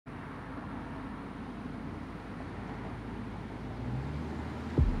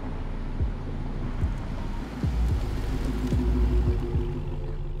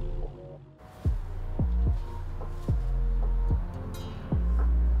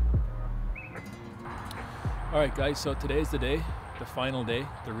All right, guys, so today's the day, the final day,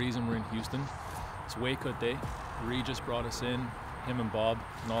 the reason we're in Houston. It's weight cut day. Regis brought us in, him and Bob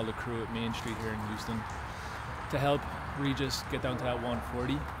and all the crew at Main Street here in Houston to help Regis get down to that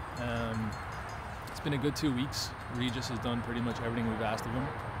 140. It's been a good 2 weeks. Regis has done pretty much everything we've asked of him.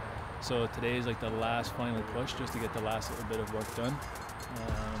 So today is like the last final push just to get the last little bit of work done.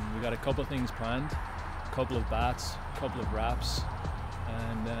 We got a couple of things planned, a couple of bats, a couple of wraps,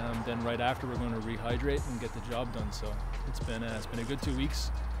 and then right after we're going to rehydrate and get the job done. So it's been a good 2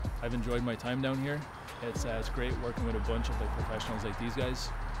 weeks. I've enjoyed my time down here. It's great working with a bunch of like professionals like these guys.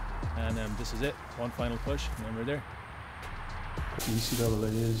 And this is it, one final push, and then we're there.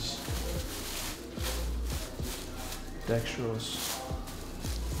 BCAAs, dextrose.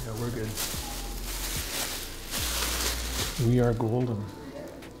 Yeah, we're good. We are golden.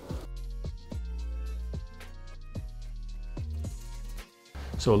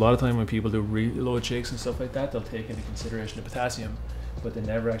 So a lot of time when people do reload shakes and stuff like that, they'll take into consideration the potassium, but they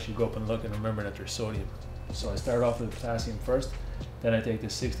never actually go up and look and remember that there's sodium. So I start off with the potassium first, then I take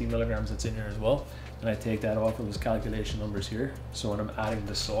the 60 milligrams that's in here as well, and I take that off of his calculation numbers here. So when I'm adding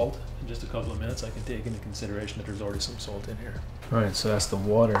the salt, in just a couple of minutes, I can take into consideration that there's already some salt in here. All right, so that's the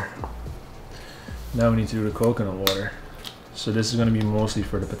water. Now we need to do the coconut water. So this is going to be mostly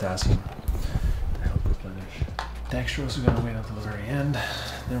for the potassium to help replenish. Dextrose is going to wait until the very end.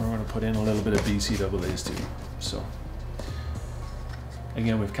 Then we're going to put in a little bit of BCAAs too. So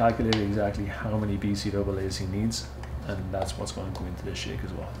again, we've calculated exactly how many BCAAs he needs, and that's what's going to go into this shake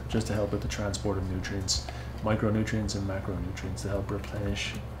as well, just to help with the transport of nutrients, micronutrients and macronutrients, to help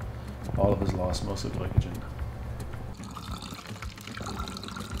replenish all of his lost muscle glycogen.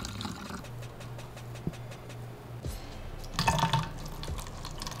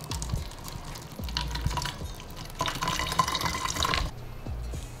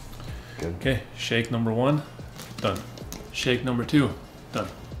 Okay, shake number 1, done. Shake number 2, done.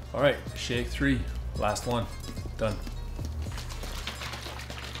 All right, shake 3, last one, done.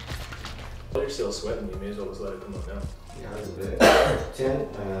 While you're still sweating, you may as well just let it come up now. Yeah, that's a bit. 10? I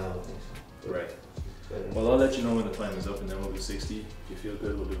don't think so. Right. Well, I'll let you know when the time is up, and then we'll do 60. If you feel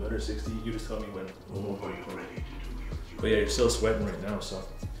good, we'll do another 60. You just tell me when. But yeah, you're still sweating right now, so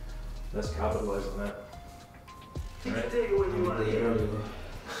let's capitalize on that. All right.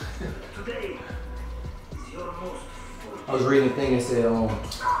 Today is your most. I was reading a thing that said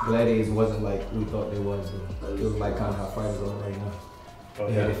gladiators wasn't like we thought they was. It was like kind of how fighters are right now. Oh,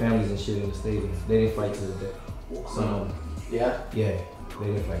 they had their families and shit in the stadium. They didn't fight to the death. Some Yeah? yeah, they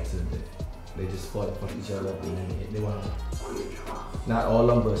didn't fight to the death. They just fought and fucked each other up, and then they went home. Not all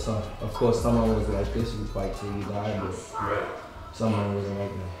of them, but some. Of course, some of them was like this, you fight till you die, but Right. some of them wasn't like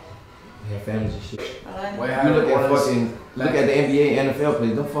that. They had families and shit. Wait, You look at the NBA, NFL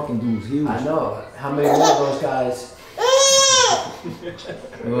players, them fucking dudes huge. I know. How many more of those guys?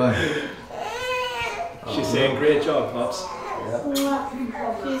 What? She's saying great job, Pops. She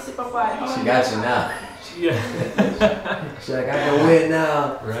got you now. Yeah. She's like, I can win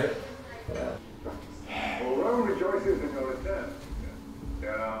now. Right? Well, Rome rejoices in your return.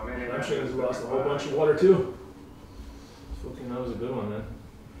 I'm sure he's lost a whole bunch of water too. Fucking, that was a good one, man.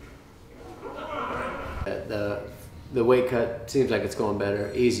 The weight cut seems like it's going better,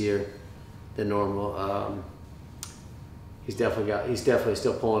 easier than normal. He's definitely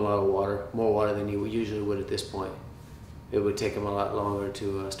still pulling a lot of water, more water than you usually would at this point. It would take him a lot longer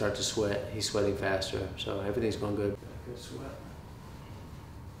to start to sweat. He's sweating faster, so everything's going good. Good sweat.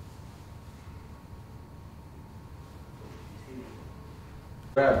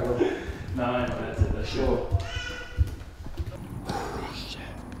 Right, bro. No, I know, that's it, that's sure.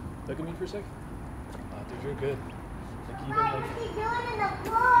 Look at me for a sec. Oh, dude, you're good. Like, even like...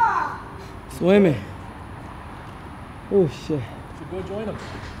 Swimming. Oh shit. You should go join him.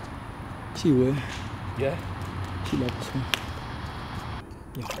 She will. Yeah? She like to swim.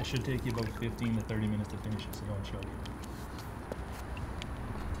 Yeah. It should take you about 15 to 30 minutes to finish it, so don't choke.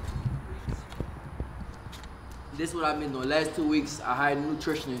 This is what I've been doing. Last 2 weeks, I hired a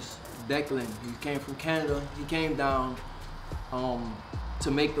nutritionist, Declan. He came from Canada. He came down to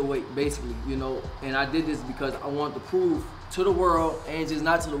make the weight, basically, you know. And I did this because I wanted to prove to the world, and just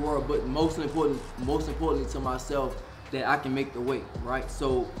not to the world, but most importantly to myself, that I can make the weight, right?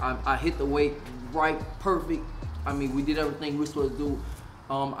 So I hit the weight right, perfect. I mean, we did everything we were supposed to do.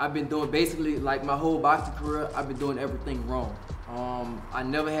 I've been doing basically like my whole boxing career, I've been doing everything wrong. I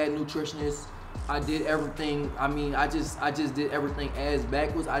never had a nutritionist. I did everything. I mean, I just did everything as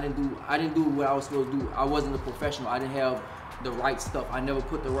backwards. I didn't do what I was supposed to do. I wasn't a professional. I didn't have the right stuff. I never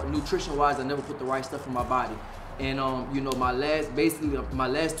put the right, nutrition-wise, I never put the right stuff in my body. And you know, my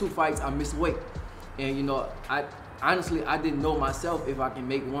last 2 fights, I missed weight. And you know, honestly, I didn't know myself if I can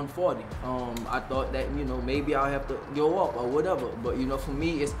make 140. I thought that, you know, maybe I'll have to go up or whatever. But, you know, for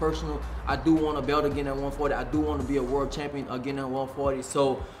me, it's personal. I do want a belt again at 140. I do want to be a world champion again at 140.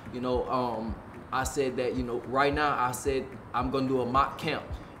 So, you know, I said that, you know, right now I said I'm going to do a mock camp.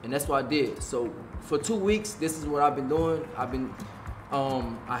 And that's what I did. So for 2 weeks, this is what I've been doing. I've been,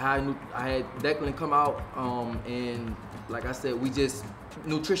 I had Declan come out, and like I said, we just,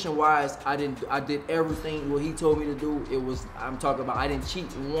 nutrition-wise, I did everything what he told me to do. It was, I'm talking about, I didn't cheat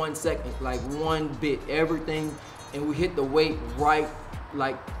 1 second, like one bit, everything, and we hit the weight right,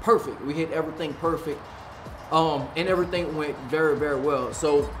 like perfect. We hit everything perfect, and everything went very, very well.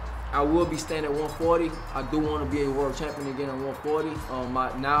 So I will be staying at 140. I do want to be a world champion again at 140.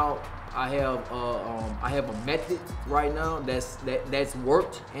 Now I have a method right now that's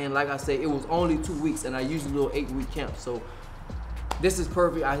worked, and like I said, it was only 2 weeks, and I usually do an 8-week camp. So this is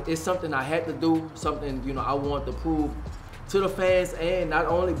perfect. It's something I had to do, something, you know, I want to prove to the fans, and not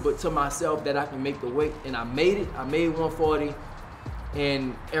only, but to myself, that I can make the weight, and I made it. I made 140,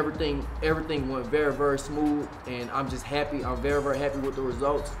 and everything went very, very smooth, and I'm just happy. I'm very, very happy with the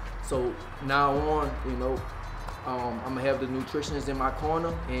results. So now on, you know, I'm gonna have the nutritionist in my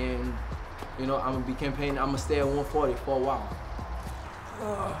corner, and you know, I'm gonna be campaigning. I'm gonna stay at 140 for a while.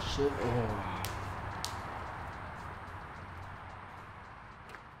 Oh shit. Oh.